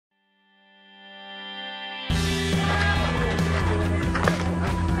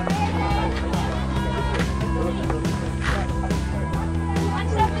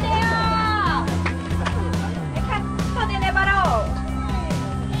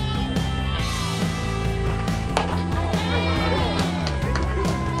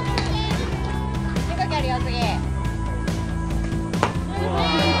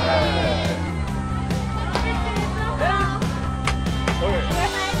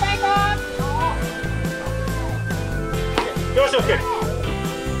オッケー。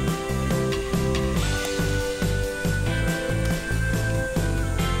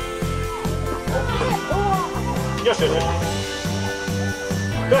よしよしよし。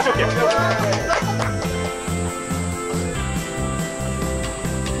よしオッケー。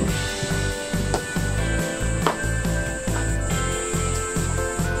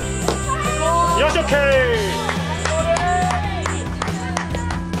よしオッケー。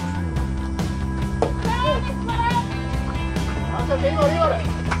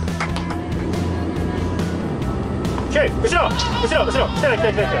後ろ後ろ後ろ来た来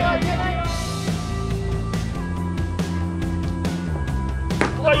た来た来た。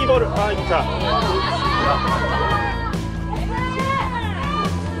あ、いいボール。あ、いった。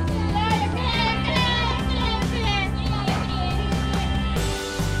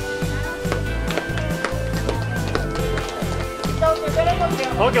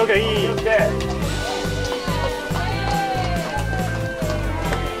オッケーオッケー、いい。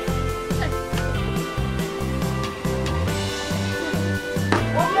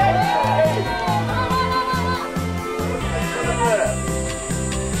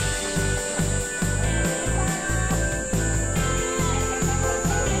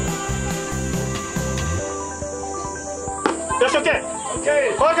よし、オッケー。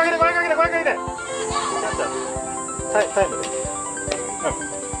声かけて、声かけて、声かけて。タイムで。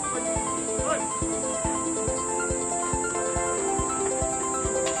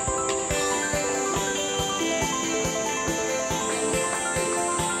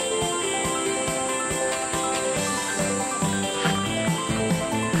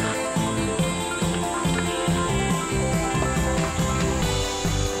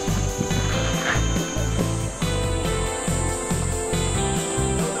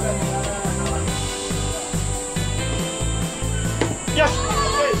よし、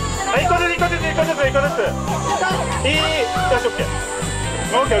1個ずつ1個ずつ1個ずつ1個ずつ。いい、よし、オッケー。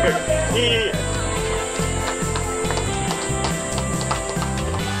オッケーオッケー、いい。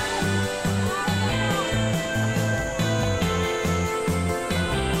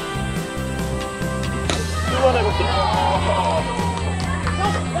うわ、ないこっち。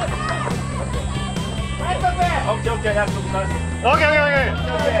オッケーオッケー、約束なし。オッケーオッケーオッ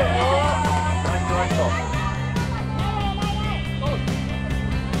ケー。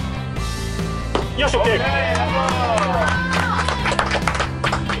よし、オッケー。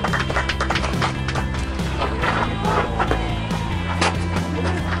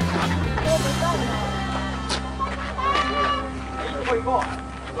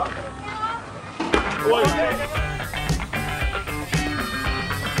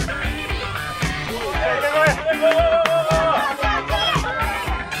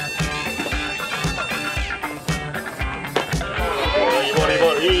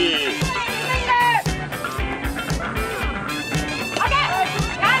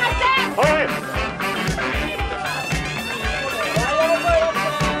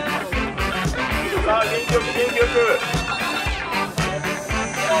元気よく。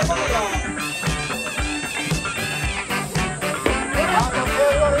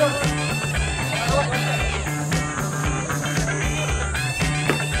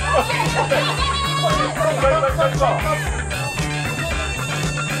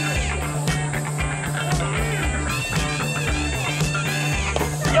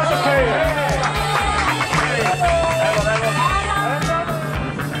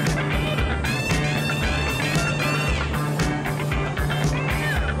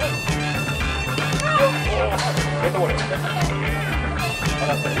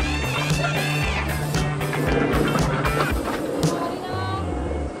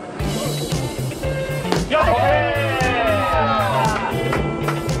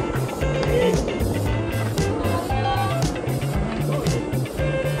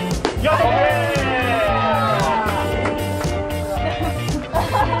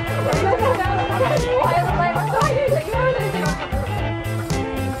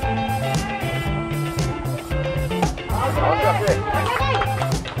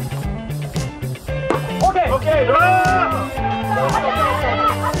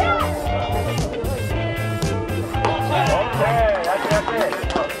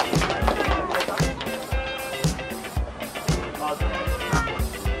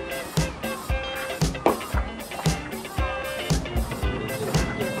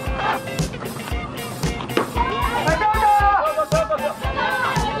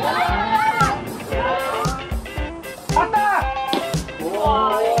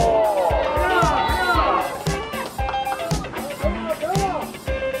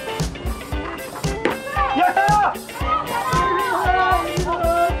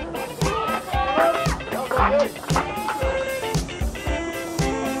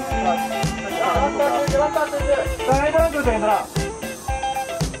ルトエンドラン。よ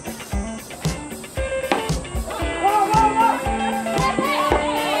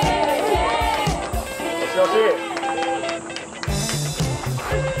し。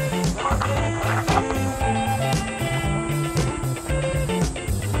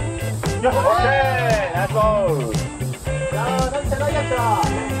よし、オッケー、ナイスボール。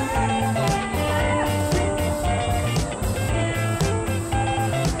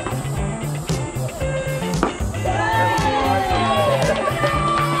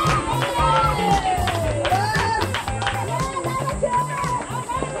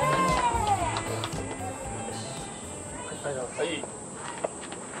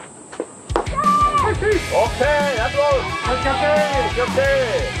オッケー、ナイスボール。気をつけ、気をつけ。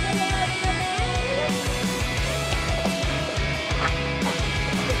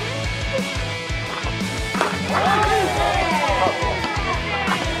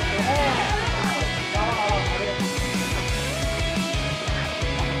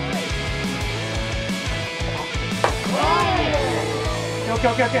オッケ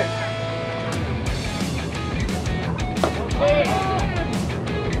ー、オッケー、オッケー。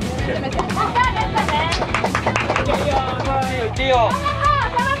いっていいよ。オ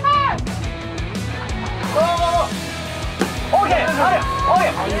ッケー、オッケー。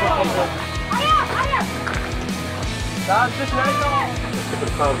ダッシュしないと。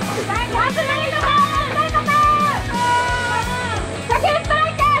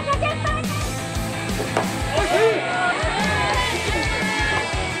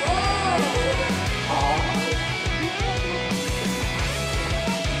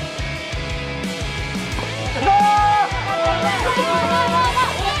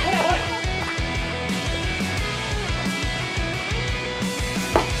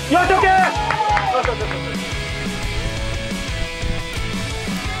よし、オッケー。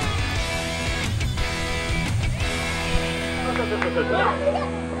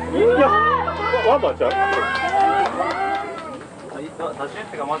いや、ワンバンちゃう。打順っ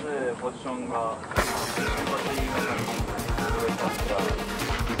てか、まずポジションが。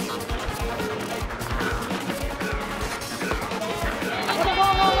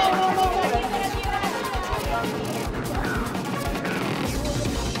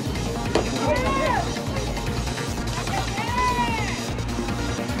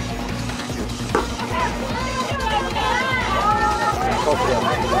オッ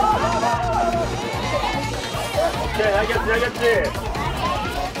ケー、ナイスキャッチ、ナイスキャッチ。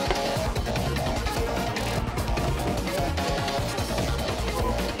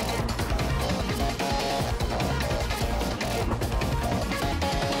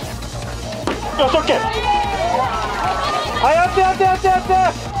よし、オッケー。はい、やってやってやってやって。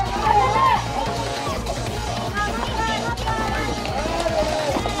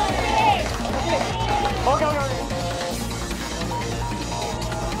オッケー、オッケー。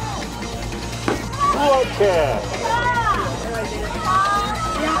オッケー。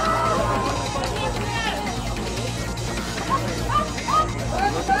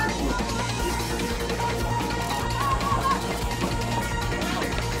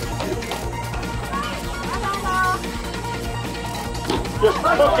よし、オッ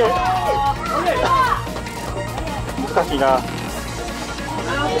ケー。難しいな。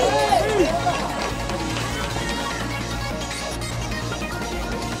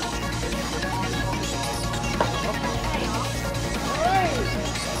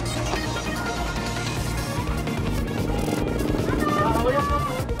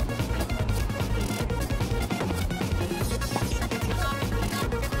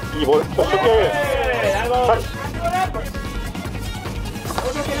いいボール。オッケー。はい。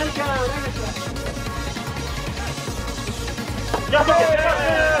いや、挟んで、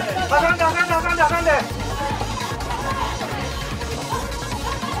挟んで、挟んで、挟んで。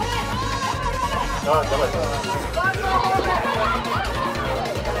あ、やばい。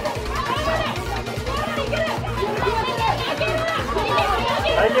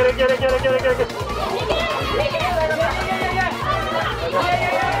はい、いける。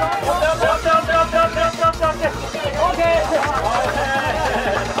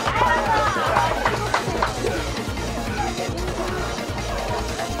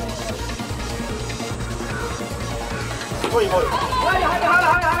すごいボール。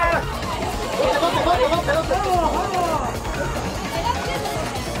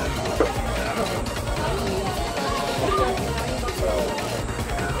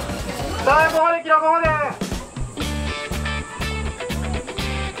さあ、ここまで来た、ここまで。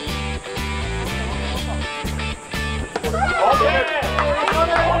オッケー。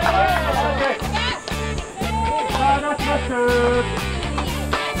さあ、出します。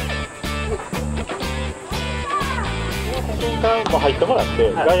もう入ってもらっ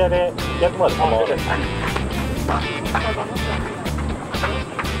て、外野でやってもらって構わない。よ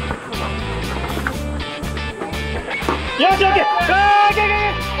し、オッケー。オッケー、オッケー、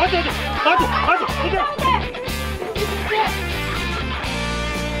オッケー、オッケー、オッケー、いけ。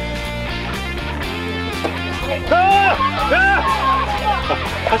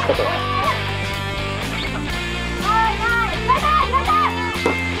走ったから。